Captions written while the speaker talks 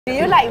Do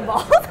you like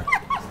balls?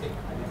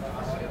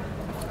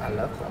 I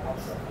love balls.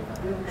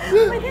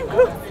 Oh my god,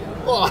 gross.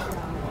 Oh.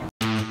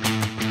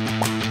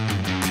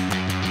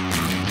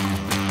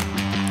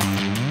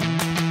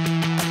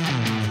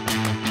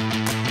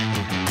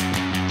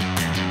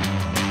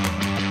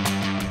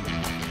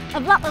 A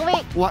block a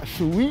week. What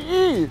should we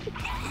eat?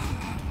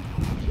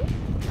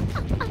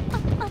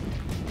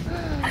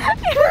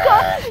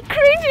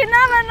 Cringe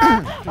enough or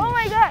not? Oh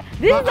my god.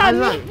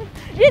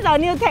 This is our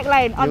new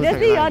tagline.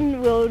 Obviously, you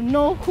will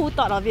know who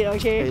thought of it,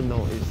 okay? Hey,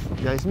 no,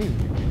 it's me.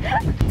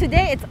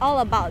 Today, it's all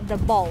about the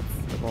balls.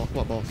 The balls?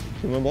 What balls?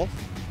 Human balls?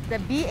 The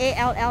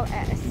BALLS.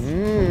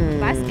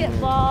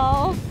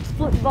 Basketball,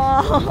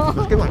 football.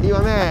 Basketball eat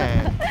one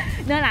meh?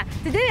 No lah.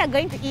 Today, we are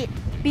going to eat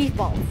beef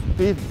balls.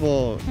 Beef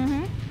ball.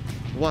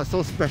 What's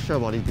so special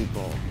about this beef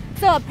ball?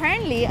 So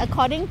apparently,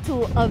 according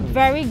to a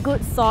very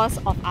good source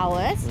of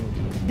ours,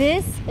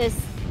 this is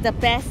the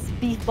best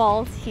beef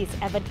balls he's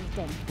ever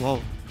eaten. Wow,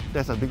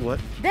 that's a big word.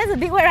 That's a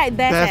big word, right?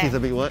 Best. Best is a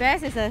big word.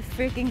 Best is a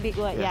freaking big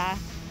word, yes.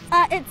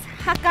 Yeah. It's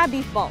Hakka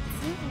beef balls.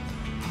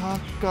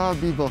 Hakka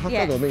beef ball.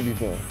 Hakka don't make beef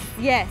ball.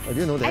 Yes. Oh, do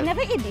you know that? I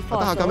never eat before.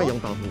 I thought Hakka make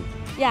Yong Tau Fu.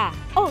 Yeah.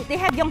 Oh, they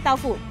have Yong Tau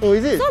Fu. Oh,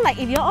 is it? So like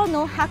if you all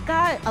know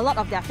Hakka, a lot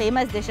of their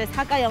famous dishes,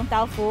 Hakka Yong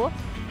Tau Fu,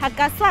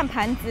 Hakka 蒜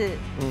盘子.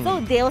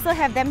 So they also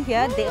have them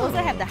here. They also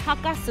have the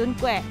Hakka Soon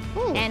Kueh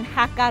and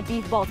Hakka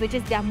beef balls, which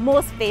is their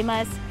most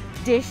famous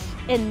dish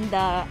in the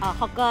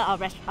hawker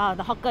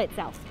the hawker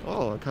itself.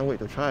 Oh, I can't wait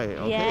to try.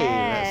 Okay,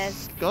 yes.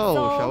 Let's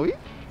go, shall we?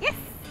 Yes,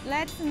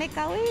 let's make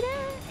our way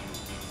there.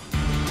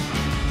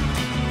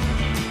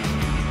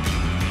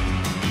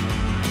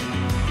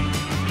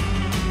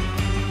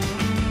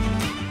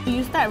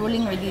 You start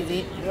rolling already, is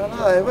it? Yeah,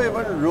 I haven't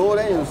even roll,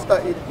 then you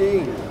start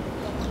eating.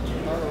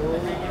 Hello.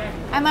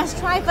 I must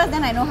try first,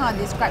 then I know how to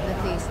describe the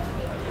taste.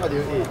 What do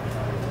you eat?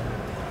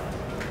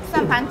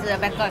 蒜盘子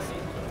because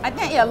I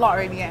think I eat a lot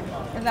already.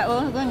 It's like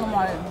going no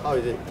more. How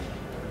is it?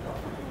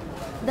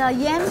 The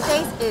yam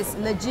taste is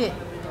legit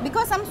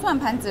because some 蒜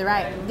盘子,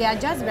 right? They are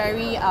just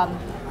very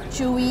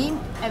chewy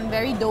and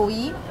very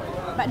doughy.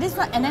 But this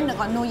one, and then they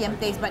got no yam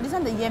taste. But this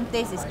one, the yam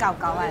taste is gao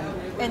one,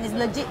 and it's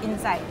legit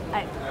inside.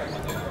 Like,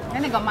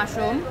 then they got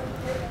mushroom,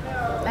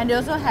 and they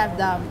also have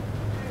the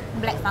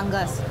black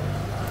fungus.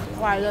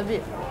 Wow, I love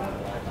it.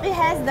 It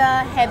has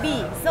the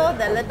heavy, so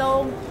the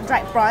little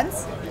dried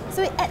prawns.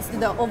 So it adds to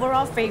the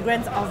overall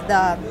fragrance of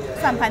the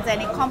蒜盘子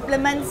and it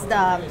complements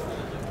the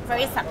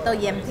very subtle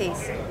yam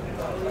taste.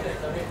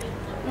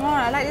 Oh,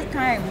 I like this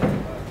kind.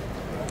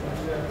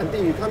 Auntie,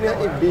 you come here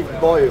eat beef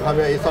ball, you come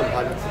here eat 蒜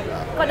盘子.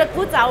 Got the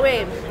guzhao,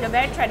 the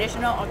very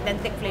traditional,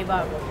 authentic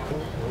flavor.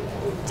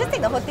 Just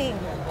take the whole thing.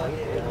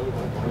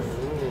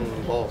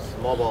 Balls,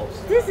 more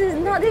balls. This is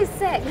not this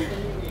sack.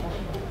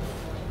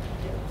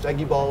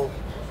 Saggy ball.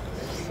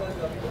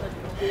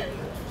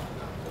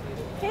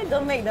 Hey,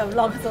 don't make the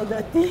vlog so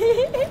dirty.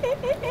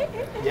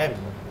 Yam.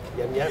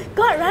 Yam yam.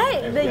 God,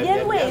 right? The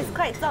yam way yam. is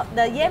quite soft.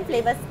 The yam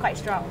flavor is quite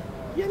strong.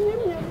 Yam yam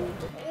yam.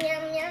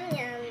 Yum yum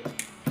yum.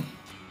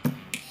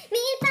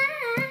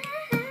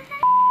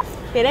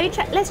 Okay,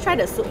 let's try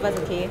the soup first,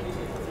 okay?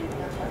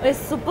 It's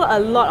super a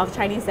lot of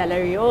Chinese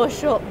celery. Oh,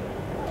 sure.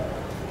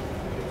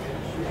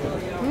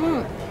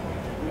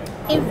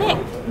 In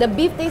fact, the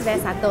beef tastes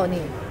very subtle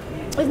only.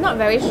 It's not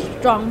very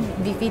strong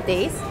beefy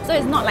taste. So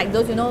it's not like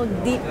those, you know,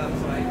 deep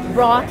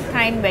broth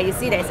kind where you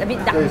see that it's a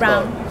bit dark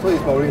brown. So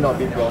it's probably not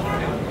beef broth.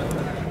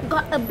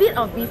 Got a bit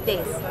of beef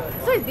taste.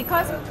 So it's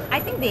because I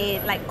think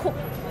they like cook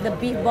the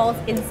beef balls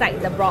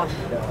inside the broth.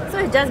 So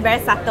it's just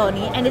very subtle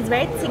only and it's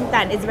very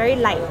qingdan, it's very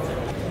light.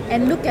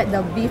 And look at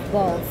the beef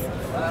balls.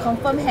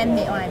 Confirm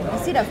handmade one. You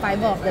see the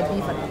fiber of the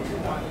beef or not?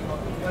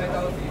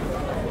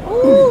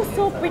 Ooh,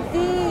 so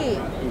pretty.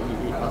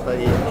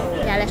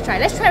 Yeah, let's try.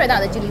 Let's try without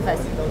the chili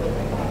first.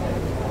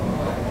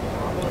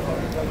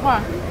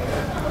 Wow.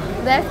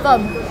 Very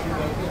firm.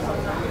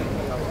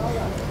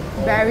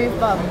 Very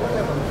firm.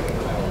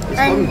 It's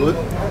from good.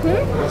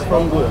 It's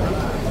from good.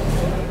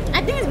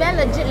 I think it's very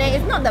legit.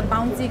 It's not the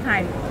bouncy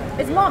kind.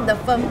 It's more of the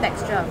firm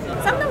texture.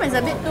 Sometimes it's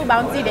a bit too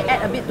bouncy. They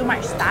add a bit too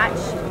much starch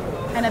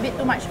and a bit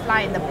too much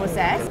flour in the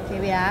process. Okay,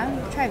 we are.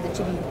 Try with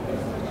the chili.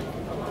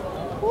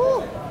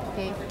 Ooh.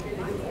 Okay.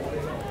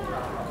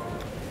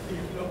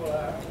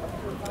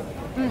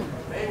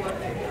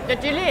 The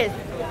chili is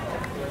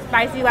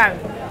spicy one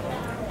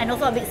and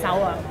also a bit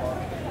sour.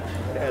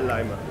 Add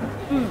lime.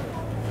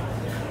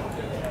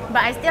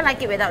 But I still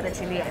like it without the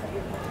chili.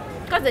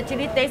 Because the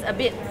chili tastes a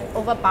bit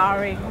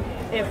overpowering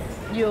if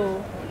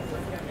you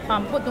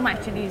put too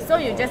much chili. So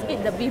you just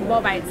eat the beef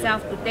ball by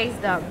itself to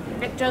taste the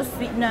actual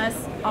sweetness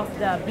of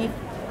the beef.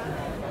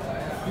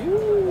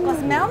 Got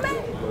smell, man?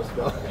 No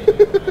smell.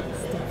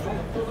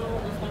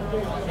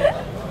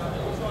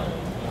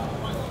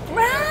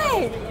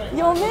 Right!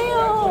 有没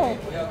有?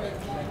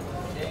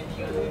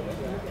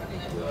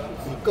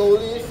 你勾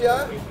一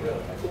下.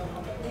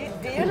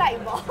 Do you like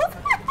balls?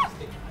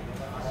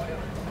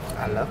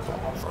 I love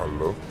balls. I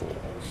love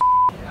balls.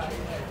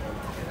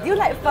 Do you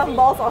like firm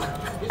balls or?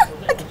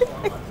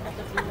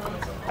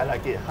 I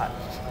like it hot.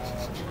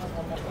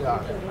 Yeah,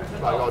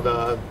 but got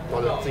the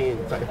zing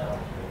inside.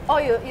 Oh,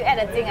 you add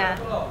a zing ah?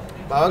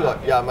 My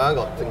one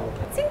got zing.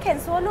 Zing can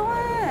swallow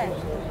one.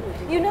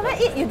 You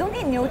don't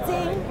eat new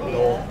zing?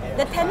 No.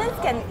 The tenants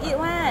can eat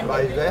one.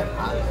 But it's very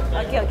hard.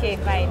 Okay,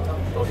 fine.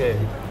 Okay.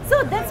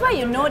 So that's why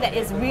you know that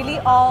it's really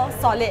all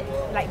solid,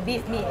 like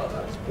beef meat.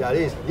 Yeah,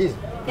 this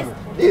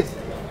is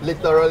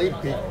literally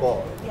beef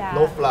ball. Yeah.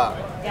 No flour.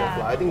 Yeah. No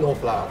flour. I think no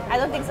flour. I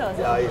don't think so.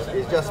 Yeah,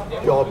 it's just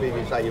pure beef.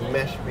 It's like you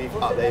mash beef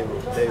up, then you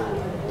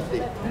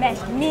eat.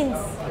 Mashed,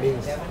 mince.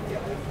 Mince.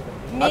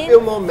 I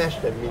feel more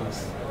mashed than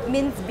mince.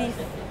 Mince beef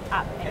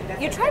up.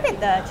 You tried it,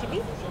 the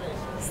chili?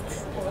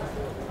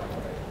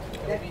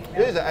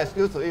 This is an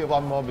excuse to eat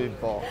one more beef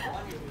ball.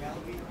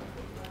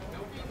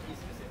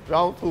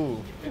 Round 2.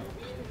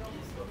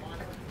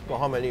 Got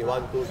how many?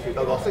 1, 2, 3.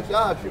 I got 6.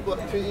 Ah,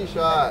 3 each.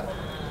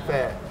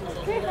 Fair.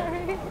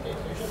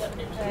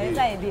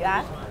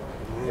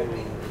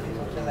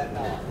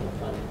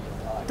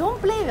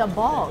 Don't play with your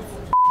balls.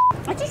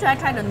 Actually, should I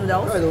try the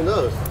noodles? Try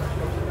noodles.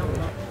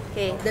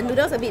 Okay, the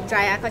noodles a bit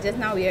dry because just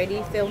now we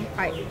already filmed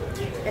quite.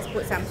 Let's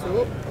put some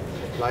soup.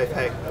 Life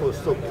hack, put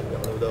soup in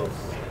your noodles.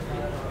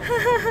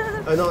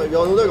 No,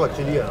 your noodle got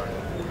chili or not?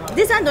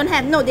 This one don't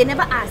have. No, they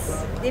never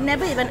ask. They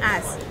never even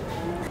ask.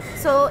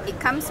 So it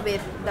comes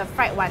with the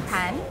fried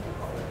wonton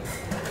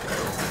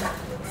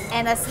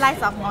and a slice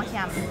of ngoh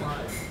hiam.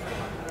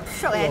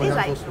 Shiok eh, this is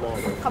like, so small,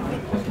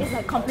 it's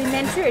like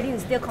complimentary already, you're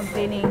still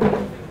complaining.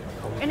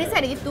 And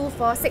inside they give 2,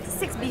 4,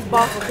 6 beef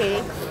balls,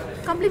 okay?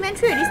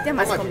 Complimentary already, still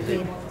must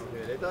complain.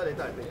 Later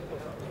I think.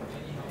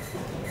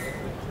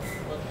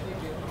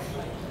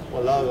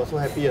 Walao, you're so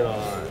happy or not?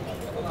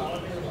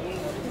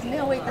 没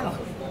有味道，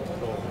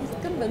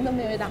根本都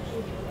没有味道。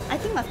I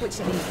think must put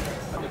chili.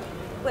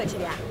 Put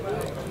chili ah?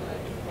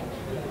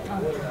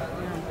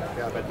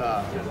 Yeah,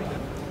 better.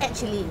 Add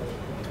chili.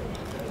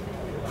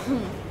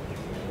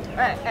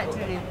 Add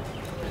chili.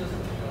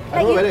 I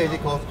don't know whether is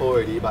it called cold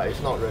already, but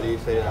it's not really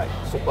say like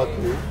super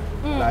cool.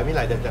 Like, I mean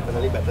like there's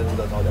definitely better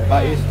noodles out there,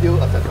 but it's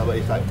still acceptable.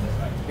 It's like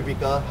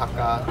typical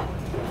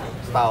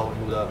Hakka-style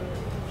noodle.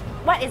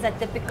 What is a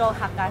typical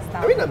Hakka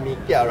style? I mean the mee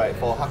kia, right,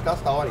 for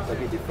Hakka-style one is a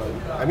bit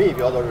different. I mean if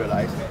you all don't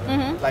realize,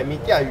 like mee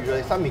kia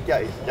usually, some mee kia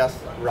is just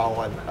round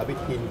one, a bit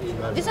thin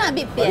one. This one a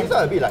bit But thin. this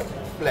one a bit like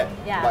flat,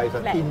 Yeah, but it's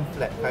a flat. thin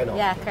flat kind of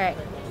Yeah, correct.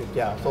 mee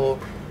kia. So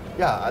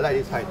yeah, I like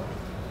this kind.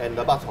 And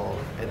the bak chor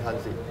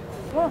enhance it.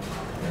 Oh.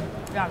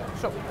 Yeah,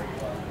 soup.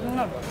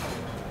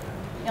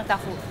 Yang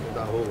tahu.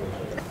 Tahu.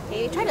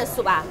 Okay, try the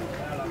soup ah.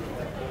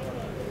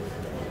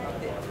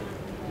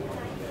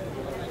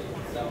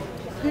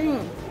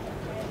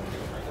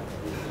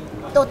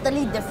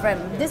 Totally different.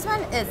 This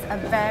one is a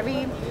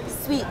very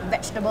sweet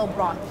vegetable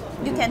broth.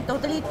 You can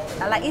totally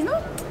like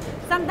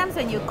sometimes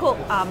when you cook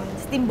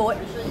steamboat,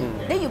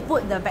 then you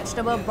put the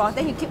vegetable broth,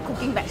 then you keep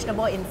cooking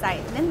vegetable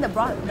inside. Then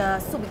the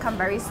soup become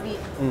very sweet.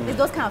 It's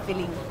those kind of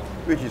feeling.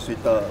 Which is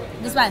sweeter?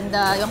 This one,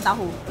 the yong tau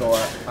hu. No,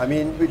 I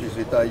mean which is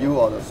sweeter, you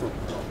or the soup?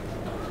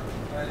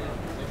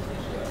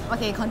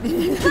 Okay,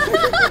 continue.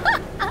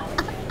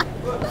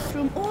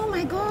 Oh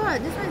my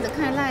god, this one is the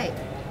kind I like.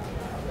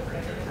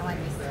 I want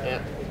this.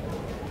 Yeah.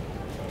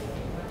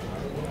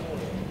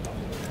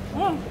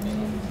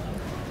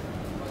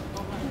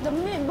 The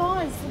meatball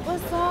is super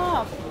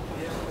soft.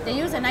 They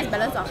use a nice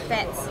balance of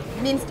fats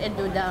minced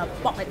into the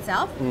pork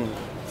itself.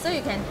 So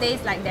you can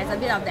taste like there's a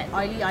bit of that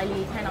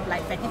oily kind of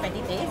like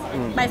fatty taste.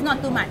 But it's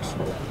not too much.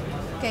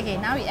 Okay,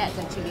 now we add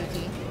the chili.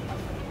 Okay.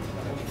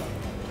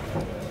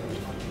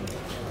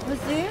 You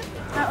see?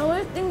 I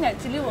always think that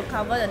chili will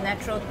cover the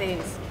natural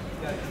taste.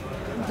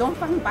 Don't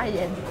find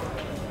Bayan.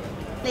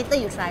 Later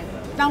you try.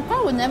 Tau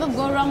kwa will never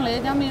go wrong,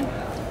 leh. Tell me.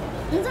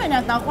 Inside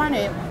the tau kwa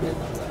leh.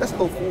 That's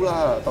tofu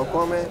lah, tau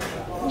kwa meh?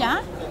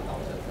 Yeah.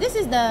 This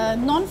is the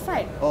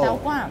non-fried tau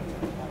kwa.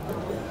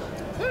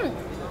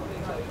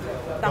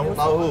 Yong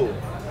tau hu.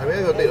 I mean,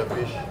 you take the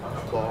fish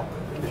ball.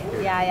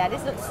 Yeah,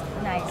 this looks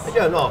nice.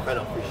 Actually, I'm not a fan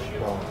of fish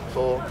ball,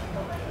 so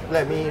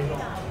let me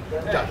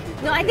judge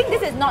it. No, I think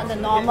this is not the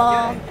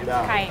normal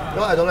Yeah. kind.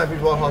 No, I don't like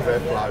fish ball because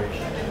very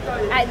flourish.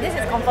 This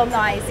is confirmed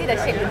now. I see the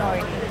shape, you know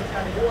already.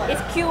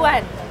 It's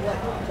Q1.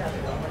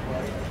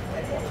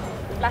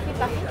 Fluffy.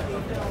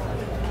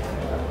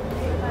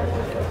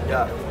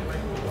 Yeah,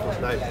 it's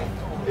nice.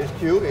 It's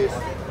cute. It's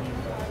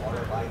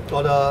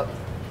got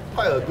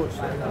quite a good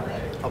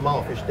amount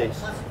of fish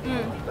taste.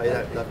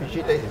 Like the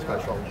fishy taste is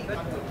quite strong.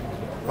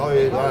 How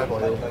is it for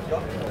you?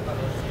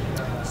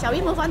 Shall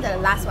we move on to the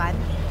last one?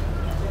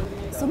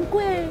 Soon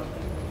kueh.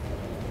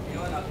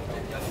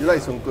 You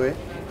like soon kueh?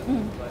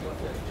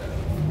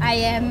 I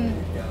am.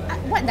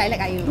 What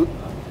dialect are you?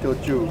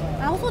 Teochew.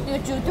 I also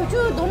Teochew.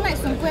 Teochew don't like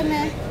soon kueh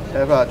meh?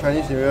 Have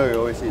Chinese New Year, you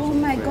always eat Oh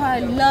soon my kueh. god,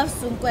 I love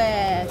soon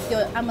kueh.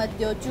 I'm a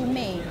Teochew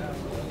maid.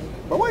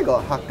 But why you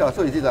got Hakka?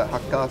 So is it like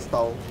Hakka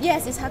style?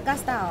 Yes, it's Hakka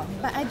style.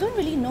 But I don't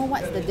really know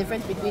what's the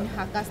difference between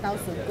Hakka style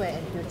soon kueh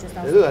and Teochew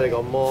style. They look like they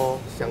got more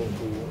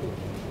xianggu.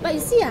 But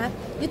you see,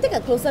 you take a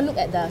closer look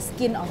at the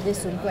skin of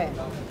this soon kueh.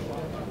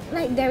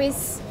 Like there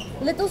is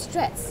little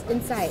shreds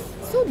inside.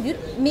 So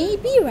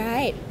maybe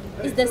right,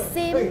 it's the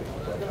same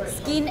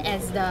skin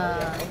as the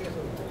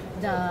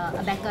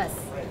abacus.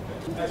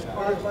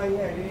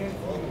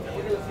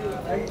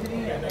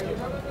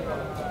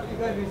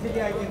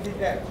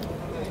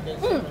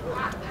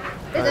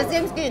 It's the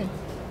same skin.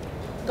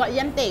 Got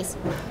yam taste.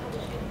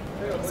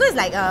 So it's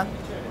like a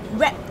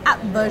wrapped up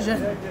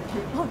version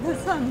of the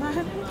suan pan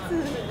zi.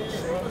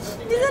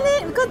 Isn't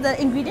it? Because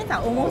the ingredients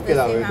are almost the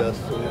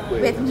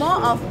same. With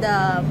more of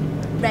the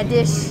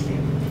radish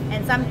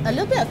and a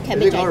little bit of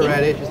cabbage. Is it called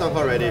radish? It's not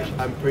called radish.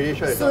 I'm pretty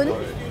sure it's not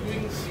called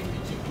radish.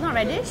 Not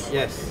radish?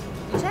 Yes.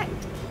 You check?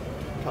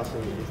 Trust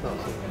me, it's not.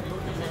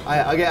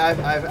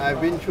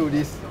 I've been through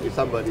this with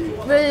somebody.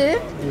 Really?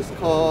 It's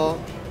called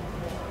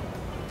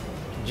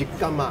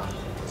jicama.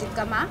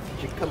 Jicama?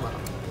 Jicama.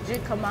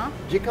 Jicama?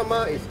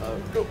 Jicama is a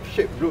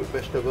globe-shaped root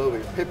vegetable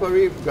with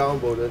peppery brown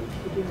golden.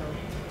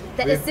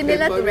 That is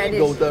similar to radish.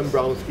 Golden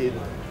brown skin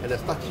and a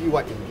starchy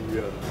white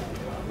interior.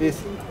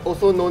 It's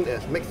also known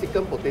as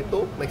Mexican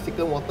potato,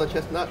 Mexican water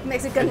chestnut,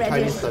 Mexican and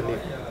radish. Chinese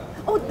turnip.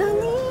 Oh,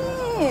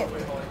 turnip!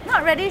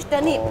 Not radish,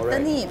 turnip.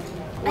 Correct. Turnip.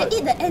 I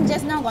eat the end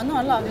just now, got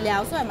not a lot of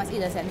liao, so I must eat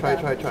the center.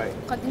 Try.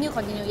 Continue.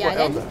 Yeah, What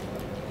then. else?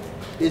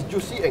 It's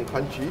juicy and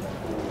crunchy.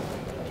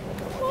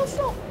 Oh,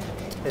 so.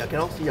 Yeah,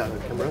 cannot see, the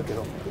camera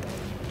cannot.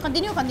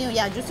 Continue.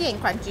 Yeah, juicy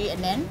and crunchy,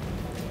 and then.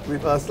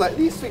 With a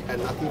slightly sweet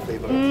and nutty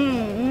flavor.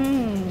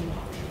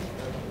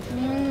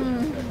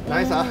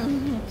 Nice,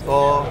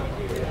 So,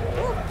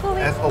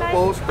 as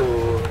opposed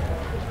to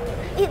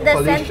eat the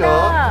Felicia,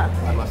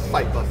 center. I'm a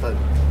side person.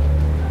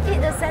 Eat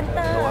the center.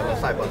 No, I'm a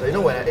side person. You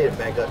know when I eat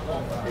baguette,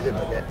 is it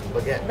baguette?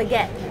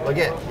 Baguette.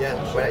 Baguette,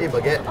 yeah. When I eat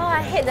baguette, Oh,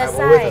 I hate the I'm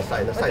side. always the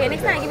side. The side Okay, is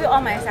next the time I best. give you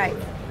all my sides.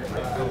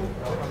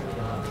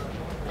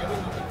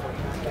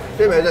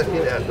 Same exact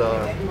skin as the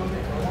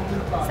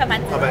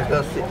Saman.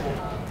 abacus seed.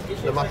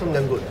 The mushroom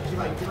damn good.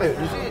 Hey,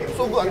 you see,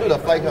 so good until the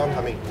fly keep on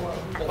coming.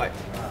 Like,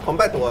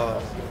 compared to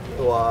a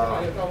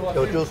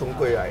Teochew Soon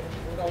Kueh, right?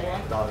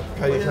 The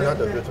traditional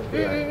Teochew Soon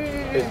Kueh,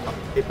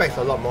 right? It packs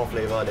a lot more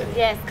flavor than,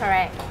 Yes,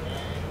 correct.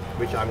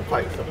 which I'm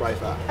quite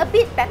surprised lah. A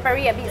bit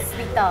peppery, a bit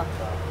sweeter.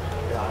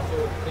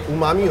 Yeah.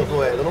 Umami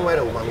also, don't know where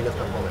the umami just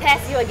come from.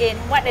 Test you again.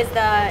 What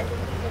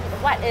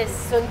is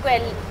Soon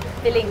Kueh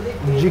filling?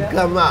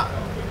 Jicama.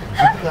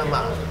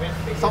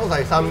 Sounds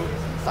like some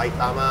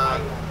Saitama.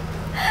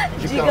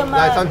 Jicama.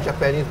 Like some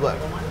Japanese word.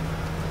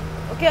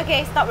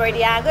 Okay, stop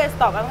already. I'm going to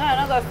stop. I'm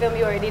not going to film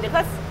you already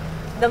because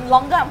the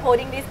longer I'm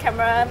holding this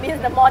camera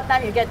means the more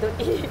time you get to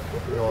eat.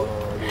 No,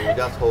 you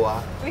just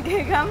hold We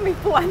can come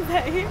with one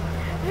time.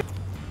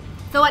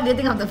 So what do you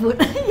think of the food?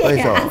 What is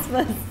Yeah, your ask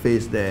first.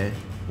 face there?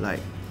 Like,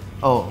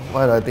 oh,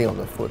 what do I think of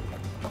the food?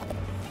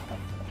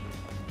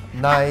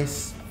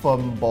 Nice,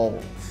 firm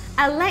balls.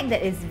 I like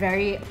that it's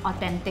very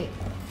authentic.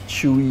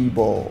 Chewy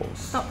balls.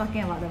 Stop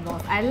talking about the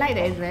balls. I like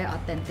that it's very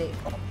authentic.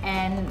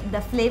 And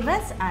the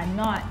flavors are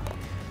not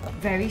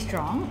very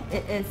strong.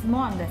 It is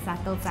more on the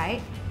subtle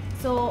side.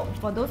 So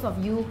for those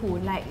of you who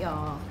like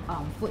your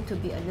food to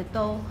be a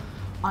little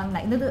on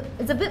like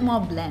it's a bit more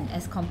bland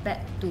as compared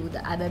to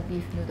the other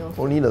beef noodles.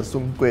 Only the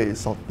soon kueh is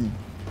salty.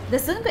 The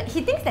soon kueh,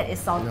 he thinks that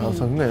it's salty. Yeah,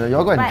 soon kueh, you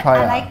all go and but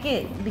try. I like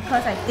it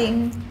because I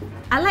think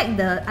I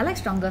like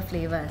stronger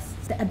flavors.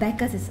 The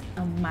abacus is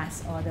a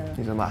must order.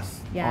 It's a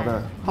must. Yeah.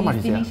 Order. How much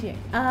is finish it?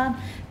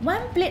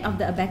 One plate of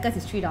the abacus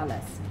is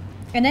 $3.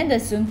 And then the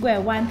soon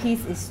kueh, one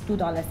piece is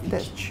 $2 each.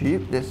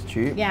 That's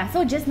cheap. Yeah,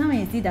 so just now when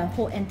you see the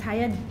whole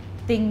entire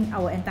thing,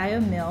 our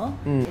entire meal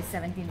is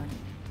 17 only.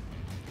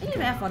 It's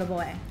very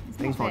affordable It's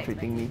Thanks not for very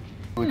treating me.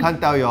 We can't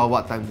tell you all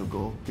what time to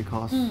go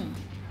because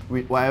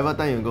whatever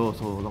time you go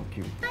also long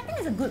queue. I think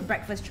it's a good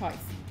breakfast choice.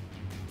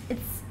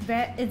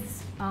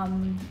 It's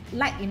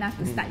light enough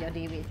to start your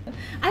day with.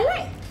 I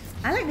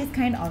like this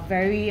kind of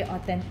very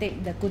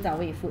authentic the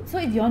Hakka-style food. So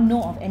if you all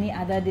know of any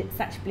other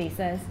such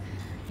places,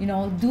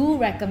 do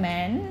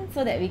recommend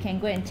so that we can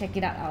go and check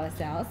it out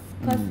ourselves.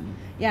 Because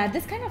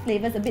this kind of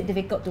flavor is a bit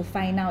difficult to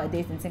find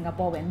nowadays in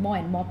Singapore when more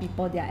and more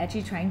people they are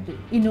actually trying to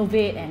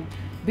innovate and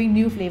bring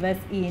new flavors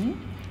in.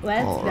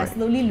 Well, we are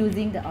slowly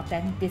losing the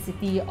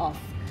authenticity of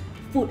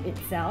food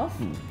itself.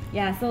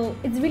 Yeah, so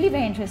it's really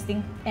very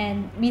interesting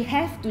and we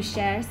have to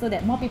share so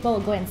that more people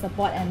will go and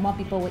support and more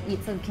people will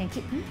eat so we can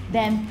keep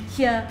them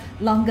here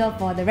longer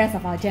for the rest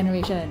of our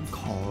generations.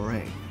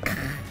 Correct.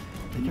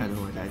 Actually, I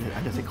don't know.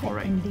 I just say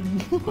correct. Ending.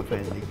 Perfect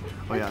ending.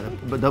 Oh yeah,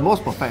 but the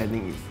most perfect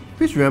ending is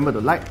please remember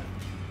to like,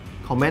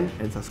 comment,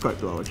 and subscribe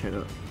to our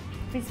channel.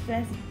 Please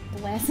press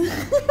west.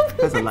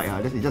 Press a like,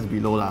 it's just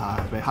below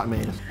lah. Very hard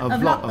man. A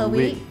vlog a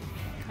week.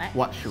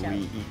 What should we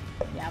eat?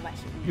 Yeah, what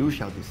should we eat? You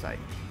shall decide.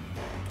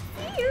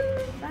 See you.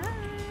 Bye.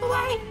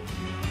 Bye.